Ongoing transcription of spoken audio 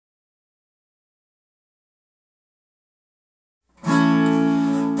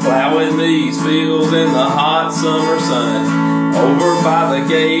Plowing these fields in the hot summer sun. Over by the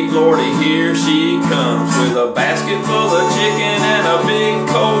gate, Lordy, here she comes, with a basket full of chicken and a big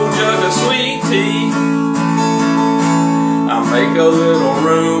cold jug of sweet tea. I make a little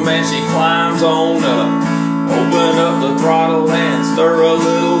room and she climbs on up. Open up the throttle and stir a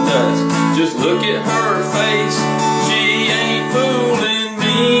little dust. Just look at her face, she ain't fooling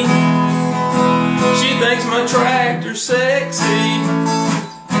me. She thinks my tractor's sexy,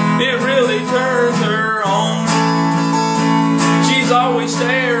 it really turns her on. She's always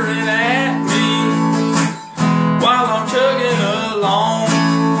staring at me while I'm chugging along.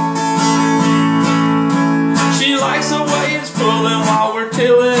 She likes the way it's pulling while we're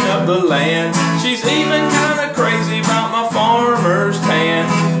tilling up the land. She's even kinda crazy about my farmer's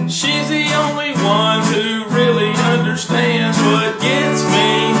tan. She's the only one who really understands what gets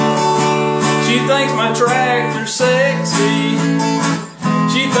me. She thinks my tractor's sexy.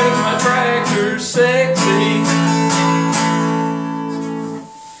 She thinks my tractor's sexy.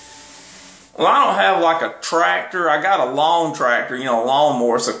 Well, I don't have like a tractor. I got a lawn tractor, you know, a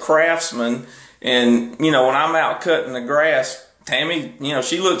lawnmower. It's a Craftsman. And, you know, when I'm out cutting the grass, Tammy, you know,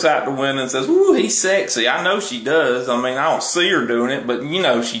 she looks out the window and says, "Ooh, he's sexy." I know she does. I mean, I don't see her doing it, but you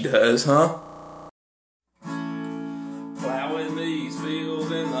know she does, huh? Plowing these fields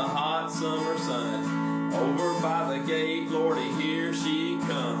in the hot summer sun. Over by the gate, Lordy, here she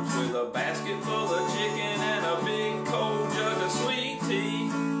comes, with a basket full of chicken and a big cold jug of sweet tea.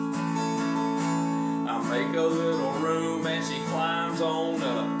 I make a little room and she climbs on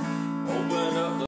up.